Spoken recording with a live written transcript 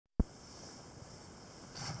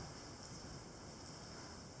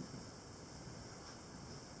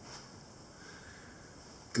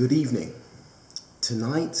Good evening.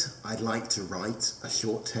 Tonight I'd like to write a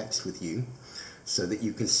short text with you so that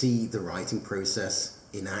you can see the writing process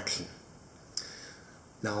in action.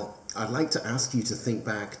 Now, I'd like to ask you to think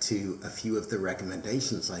back to a few of the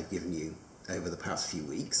recommendations I've given you over the past few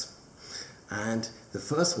weeks. And the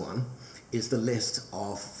first one is the list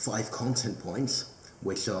of 5 content points,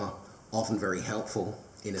 which are often very helpful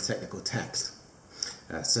in a technical text.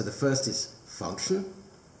 So the first is function.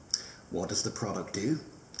 What does the product do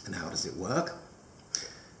and how does it work?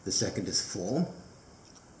 The second is form.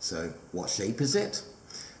 So what shape is it?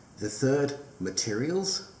 The third,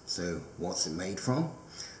 materials. So what's it made from?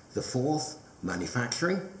 The fourth,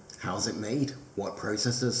 manufacturing. How's it made? What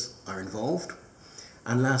processes are involved?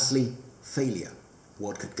 And lastly, failure.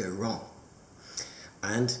 What could go wrong?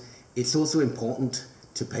 And it's also important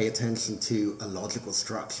to pay attention to a logical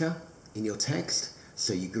structure in your text.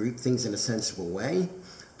 So you group things in a sensible way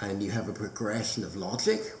and you have a progression of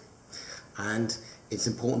logic. And it's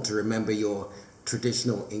important to remember your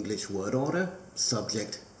traditional English word order,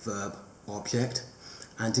 subject, verb, object,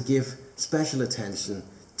 and to give special attention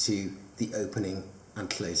to the opening and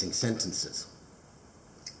closing sentences.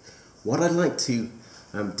 What I'd like to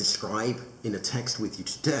describe in a text with you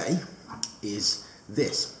today is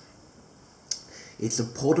this. It's a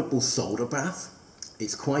portable solder bath.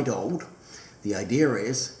 It's quite old. The idea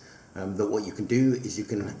is that what you can do is you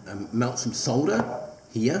can melt some solder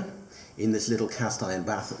here in this little cast iron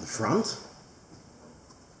bath at the front.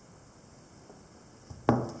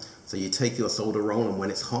 So you take your solder roll and when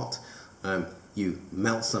it's hot, you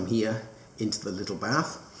melt some here into the little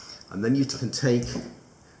bath, and then you can take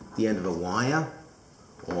the end of a wire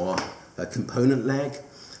or a component leg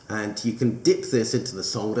and you can dip this into the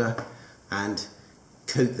solder and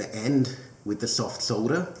coat the end with the soft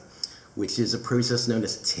solder, which is a process known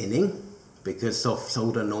as tinning, because soft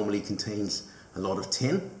solder normally contains a lot of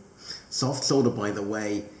tin. Soft solder, by the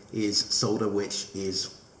way, is solder which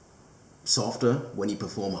is softer when you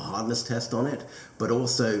perform a hardness test on it, but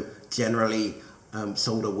also generally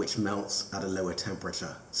solder which melts at a lower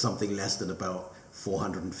temperature, something less than about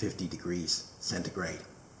 450 degrees centigrade.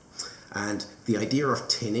 And the idea of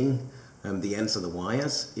tinning the ends of the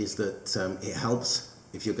wires is that it helps,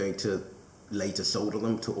 if you're going to later solder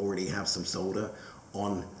them, to already have some solder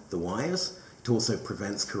on the wires. It also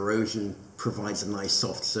prevents corrosion, provides a nice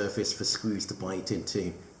soft surface for screws to bite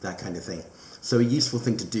into, that kind of thing. So a useful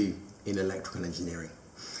thing to do in electrical engineering.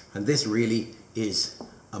 And this really is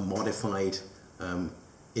a modified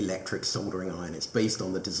electric soldering iron. It's based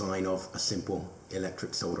on the design of a simple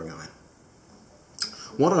electric soldering iron.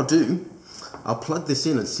 What I'll do, I'll plug this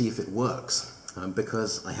in and see if it works,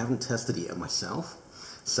 because I haven't tested it yet myself.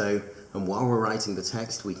 So, and while we're writing the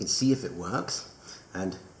text, we can see if it works,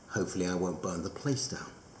 and hopefully I won't burn the place down.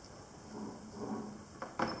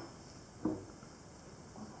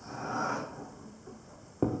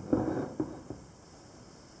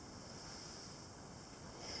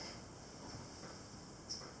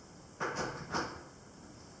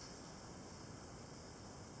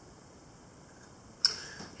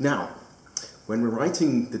 Now, when we're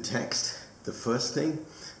writing the text, the first thing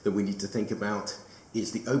that we need to think about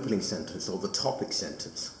is the opening sentence or the topic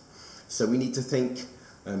sentence. So we need to think,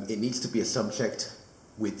 it needs to be a subject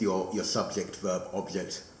with your subject, verb,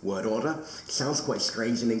 object, word order. It sounds quite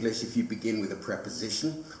strange in English if you begin with a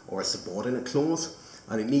preposition or a subordinate clause,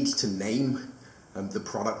 and it needs to name the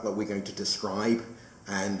product that we're going to describe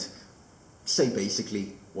and say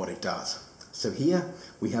basically what it does. So here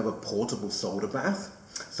we have a portable solder bath.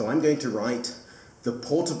 So I'm going to write, the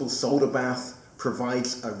portable solder bath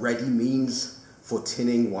provides a ready means for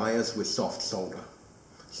tinning wires with soft solder.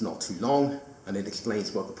 It's not too long and it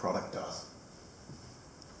explains what the product does.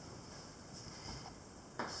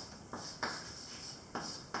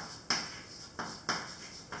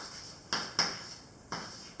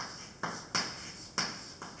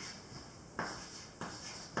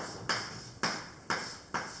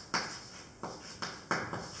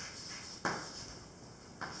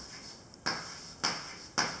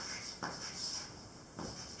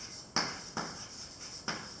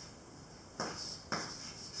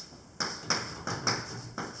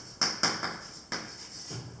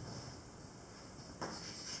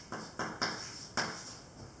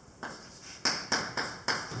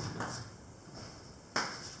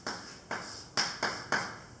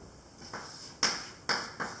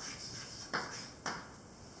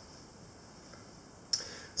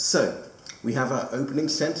 So, we have our opening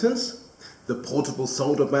sentence. The portable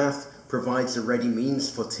solder bath provides a ready means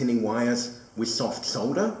for tinning wires with soft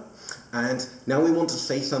solder. And now we want to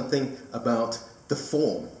say something about the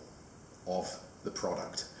form of the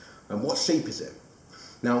product. And what shape is it?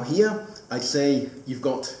 Now here, I'd say you've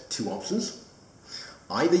got two options.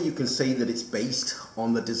 Either you can say that it's based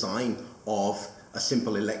on the design of a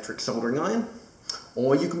simple electric soldering iron,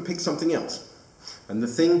 or you can pick something else. And the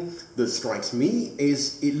thing that strikes me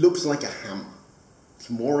is it looks like a hammer. It's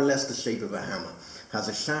more or less the shape of a hammer. It has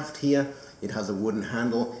a shaft here, it has a wooden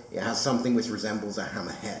handle, it has something which resembles a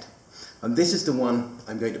hammer head. And this is the one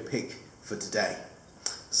I'm going to pick for today.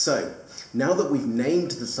 So, now that we've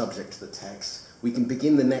named the subject of the text, we can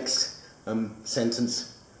begin the next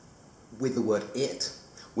sentence with the word it,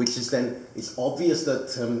 which is then, it's obvious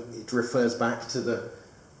that it refers back to the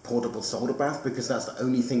portable solder bath because that's the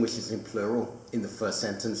only thing which is in plural in the first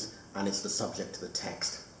sentence, and it's the subject of the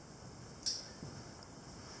text.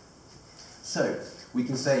 So, we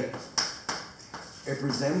can say, it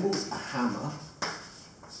resembles a hammer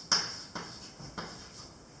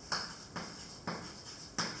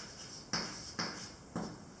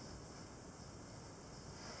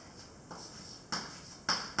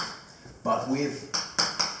but with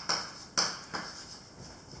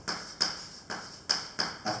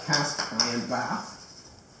a cast iron bath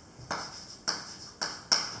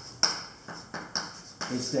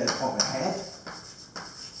instead of a head.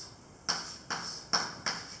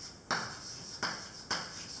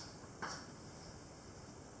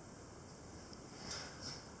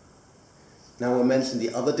 Now we'll mention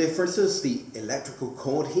the other differences, the electrical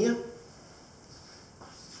cord here.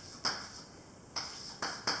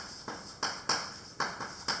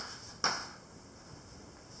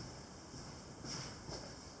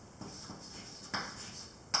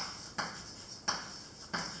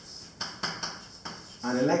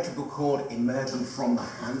 An electrical cord emerging from the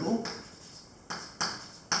handle.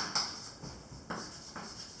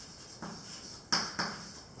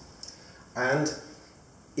 And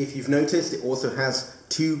if you've noticed, it also has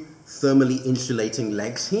two thermally insulating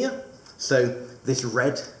legs here. So this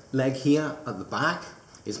red leg here at the back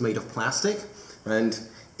is made of plastic, and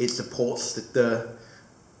it supports the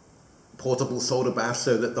portable solder bath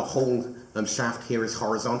so that the whole shaft here is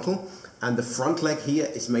horizontal. And the front leg here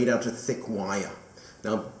is made out of thick wire.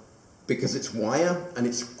 Now, because it's wire and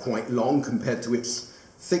it's quite long compared to its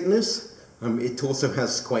thickness, it also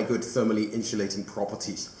has quite good thermally insulating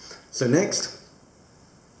properties. So next,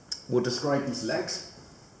 we'll describe these legs.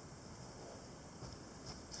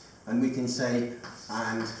 And we can say,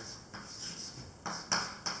 and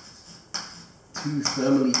two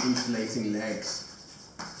thermally insulating legs.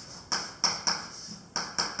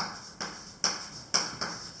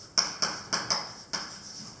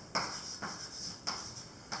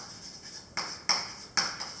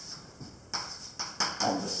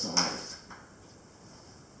 On the side.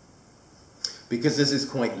 Because this is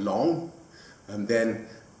quite long, and then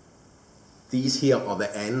these here are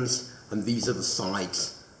the ends, and these are the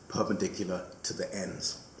sides perpendicular to the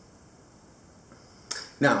ends.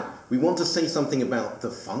 Now, we want to say something about the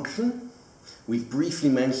function. We've briefly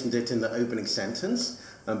mentioned it in the opening sentence,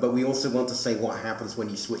 but we also want to say what happens when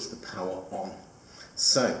you switch the power on.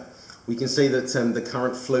 So, we can say that the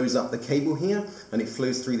current flows up the cable here, and it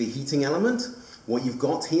flows through the heating element. What you've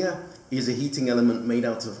got here is a heating element made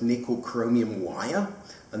out of nickel-chromium wire,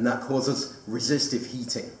 and that causes resistive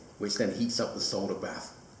heating, which then heats up the solder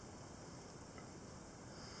bath.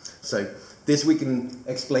 So this we can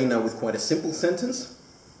explain now with quite a simple sentence.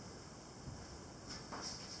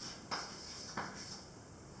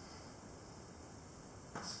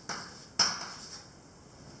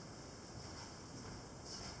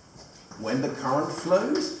 When the current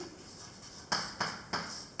flows,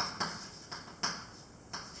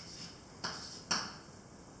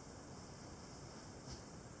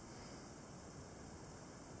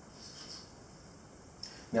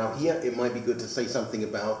 now here it might be good to say something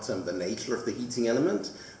about the nature of the heating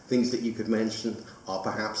element. Things that you could mention are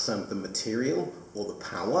perhaps the material or the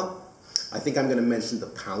power. I think I'm going to mention the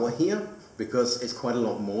power here because it's quite a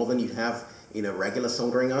lot more than you have in a regular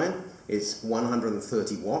soldering iron. It's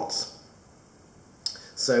 130 watts.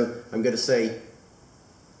 So I'm going to say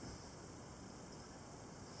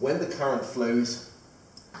when the current flows,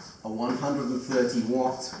 a 130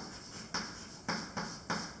 watt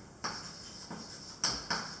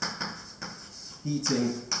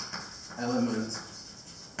heating element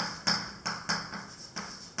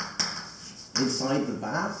inside the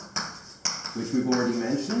bath, which we've already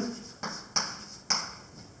mentioned,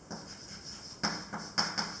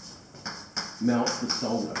 melts the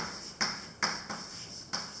solder.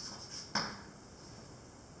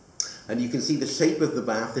 And you can see the shape of the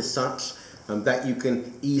bath is such that you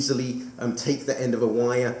can easily take the end of a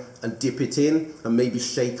wire and dip it in and maybe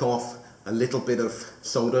shake off a little bit of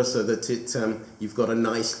solder so that you've got a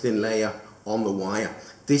nice thin layer on the wire.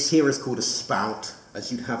 This here is called a spout, as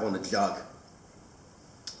you'd have on a jug.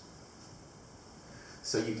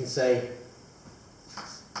 So you can say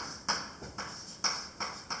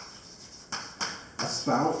a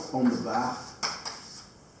spout on the bath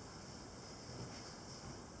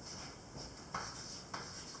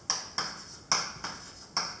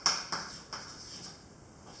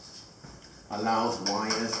allows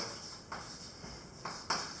wires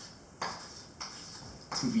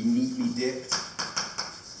to be neatly dipped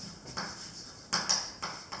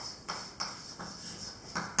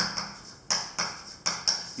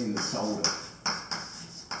in the solder.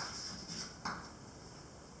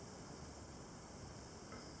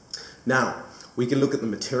 Now, we can look at the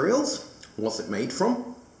materials. What's it made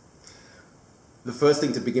from? The first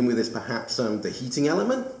thing to begin with is perhaps the heating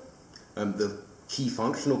element, the key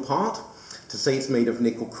functional part. To say it's made of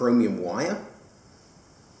nickel chromium wire.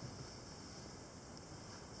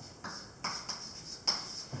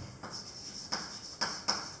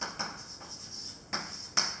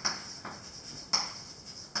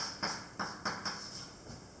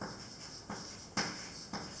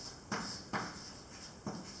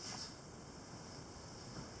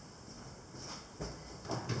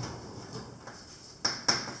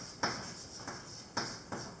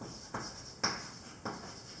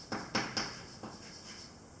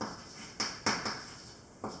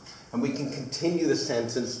 And we can continue the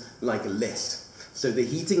sentence like a list. So the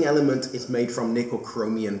heating element is made from nickel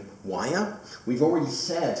chromium wire. We've already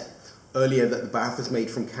said earlier that the bath is made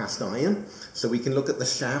from cast iron. So we can look at the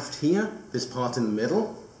shaft here, this part in the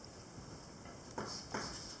middle.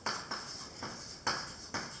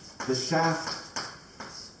 The shaft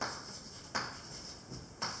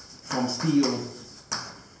from steel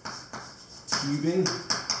tubing,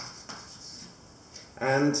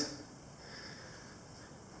 and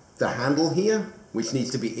the handle here, which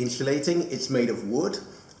needs to be insulating, it's made of wood,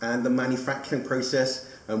 and the manufacturing process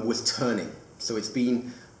was turning. So it's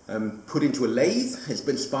been put into a lathe, it's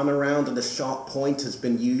been spun around, and a sharp point has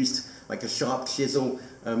been used, like a sharp chisel,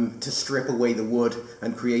 to strip away the wood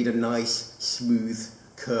and create a nice, smooth,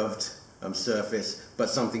 curved surface,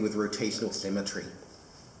 but something with rotational symmetry.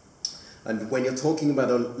 And when you're talking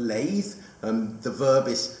about a lathe, the verb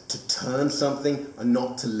is to turn something and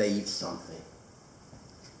not to lathe something.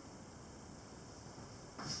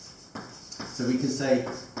 So we can say,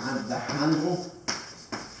 and the handle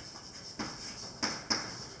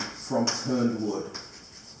from turned wood.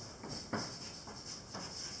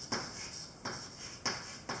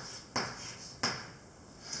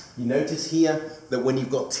 You notice here that when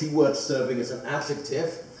you've got two words serving as an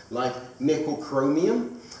adjective, like nickel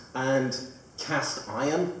chromium and cast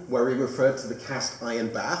iron, where we refer to the cast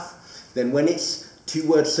iron bath, then when it's two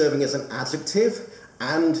words serving as an adjective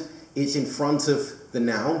and it's in front of the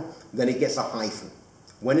noun, then it gets a hyphen.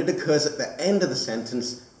 When it occurs at the end of the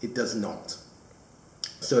sentence, it does not.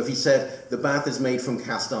 So if he said, the bath is made from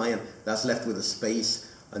cast iron, that's left with a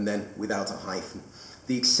space and then without a hyphen.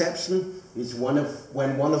 The exception is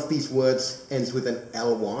when one of these words ends with an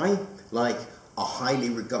ly, like a highly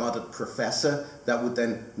regarded professor, that would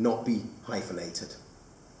then not be hyphenated.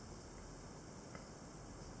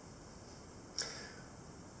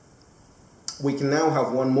 We can now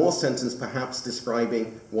have one more sentence perhaps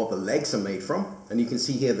describing what the legs are made from. And you can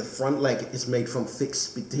see here the front leg is made from thick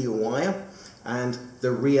steel wire and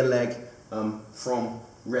the rear leg from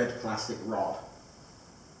red plastic rod.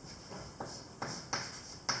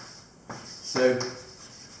 So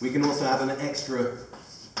we can also add an extra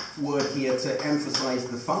word here to emphasize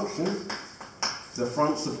the function. The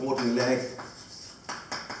front supporting leg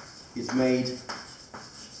is made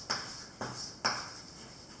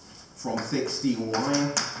from thick steel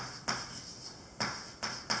wire,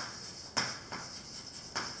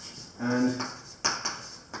 and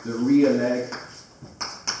the rear leg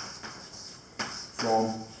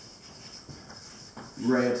from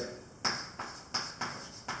red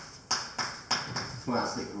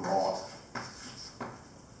plastic rod.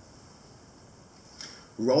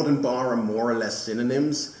 Rod and bar are more or less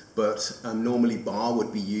synonyms, but normally bar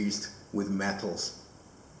would be used with metals.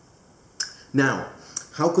 Now,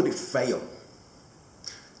 how could it fail?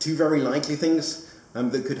 Two very likely things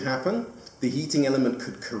that could happen. The heating element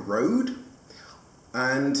could corrode,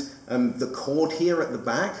 and the cord here at the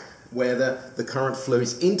back, where the current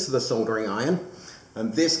flows into the soldering iron,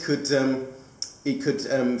 this could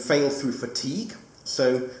fail through fatigue.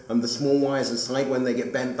 So the small wires inside, when they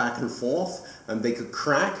get bent back and forth, they could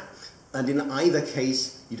crack, and in either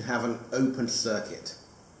case, you'd have an open circuit.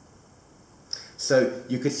 So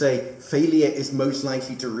you could say failure is most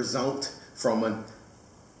likely to result from an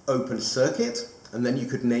open circuit, and then you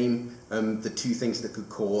could name the two things that could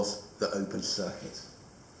cause the open circuit.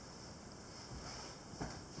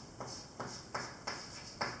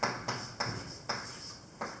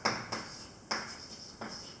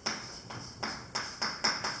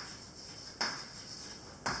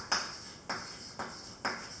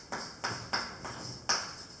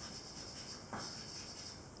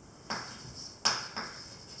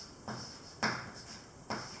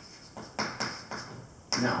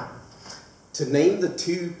 Now, to name the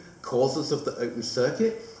two causes of the open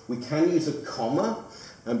circuit, we can use a comma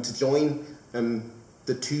to join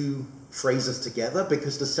the two phrases together,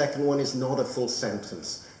 because the second one is not a full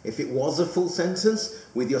sentence. If it was a full sentence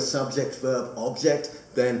with your subject, verb, object,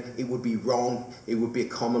 then it would be wrong. It would be a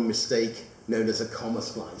common mistake known as a comma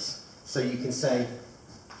splice. So you can say,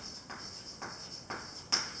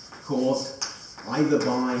 caused either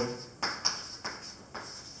by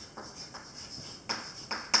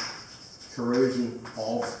corrosion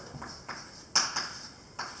of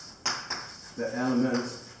the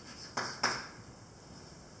element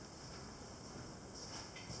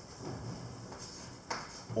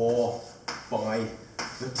or by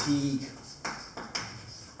fatigue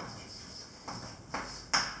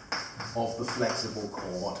of the flexible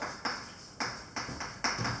cord.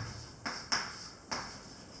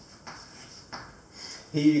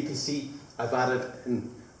 Here you can see I've added an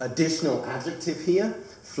additional adjective here,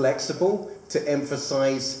 flexible, to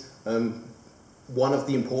emphasize one of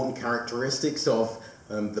the important characteristics of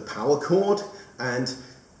the power cord, and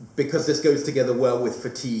because this goes together well with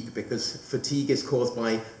fatigue, because fatigue is caused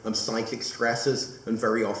by cyclic stresses and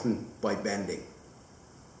very often by bending.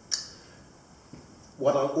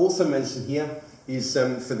 What I'll also mention here is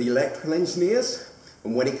for the electrical engineers,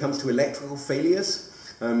 and when it comes to electrical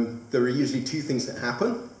failures, there are usually two things that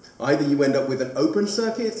happen. Either you end up with an open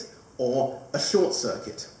circuit or a short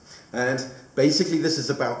circuit. And basically this is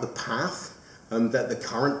about the path that the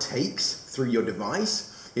current takes through your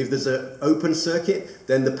device. If there's an open circuit,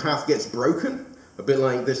 then the path gets broken, a bit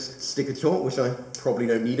like this sticker chalk, which I probably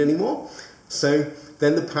don't need anymore. So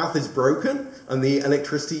then the path is broken and the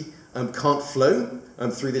electricity can't flow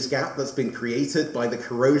through this gap that's been created by the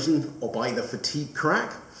corrosion or by the fatigue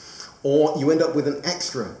crack. Or you end up with an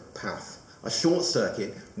extra path, a short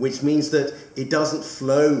circuit, which means that it doesn't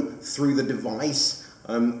flow through the device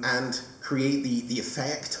and create the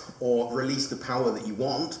effect or release the power that you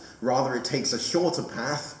want. Rather, it takes a shorter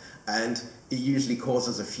path and it usually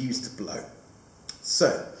causes a fuse to blow.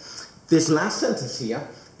 So, this last sentence here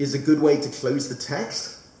is a good way to close the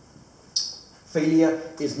text. Failure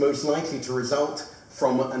is most likely to result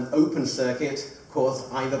from an open circuit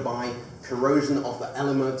caused either by corrosion of the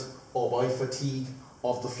element or by fatigue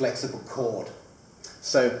of the flexible cord.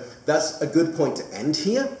 So that's a good point to end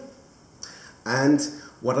here. And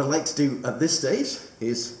what I'd like to do at this stage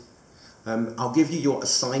is I'll give you your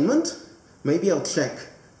assignment. Maybe I'll check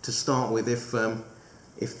to start with if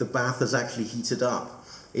the bath has actually heated up.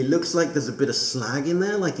 It looks like there's a bit of slag in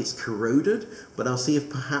there, like it's corroded, but I'll see if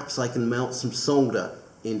perhaps I can melt some solder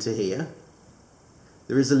into here.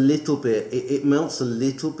 There is a little bit, it melts a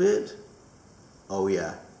little bit. Oh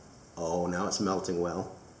yeah, oh now it's melting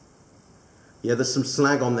well. Yeah, there's some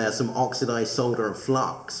slag on there, some oxidized solder and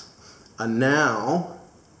flux. And now,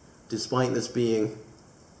 despite this being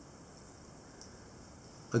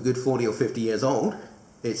a good 40 or 50 years old,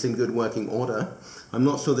 it's in good working order. I'm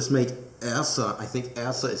not sure this make Ersa, I think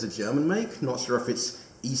Ersa is a German make, not sure if it's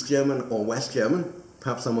East German or West German,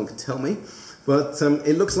 perhaps someone could tell me, but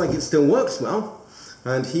it looks like it still works well.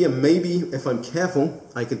 And here maybe, if I'm careful,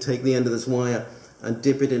 I could take the end of this wire and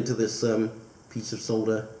dip it into this piece of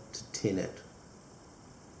solder to tin it.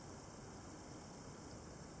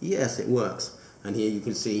 Yes, it works. And here you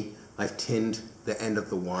can see I've tinned the end of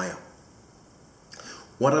the wire.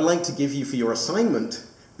 What I'd like to give you for your assignment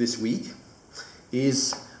this week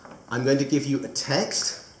is I'm going to give you a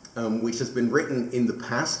text which has been written in the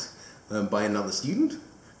past by another student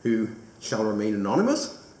who shall remain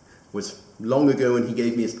anonymous. It was long ago and he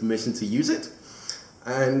gave me his permission to use it.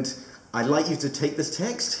 And I'd like you to take this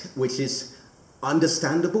text, which is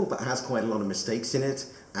understandable but has quite a lot of mistakes in it,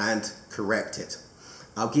 and correct it.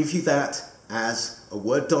 I'll give you that as a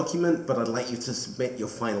Word document, but I'd like you to submit your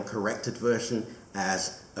final corrected version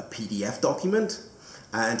as a PDF document,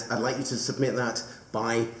 and I'd like you to submit that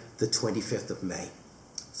by the 25th of May.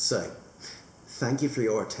 So, thank you for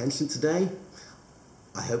your attention today.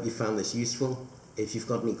 I hope you found this useful. If you've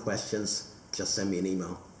got any questions, just send me an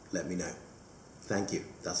email. Let me know. Thank you.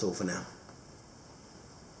 That's all for now.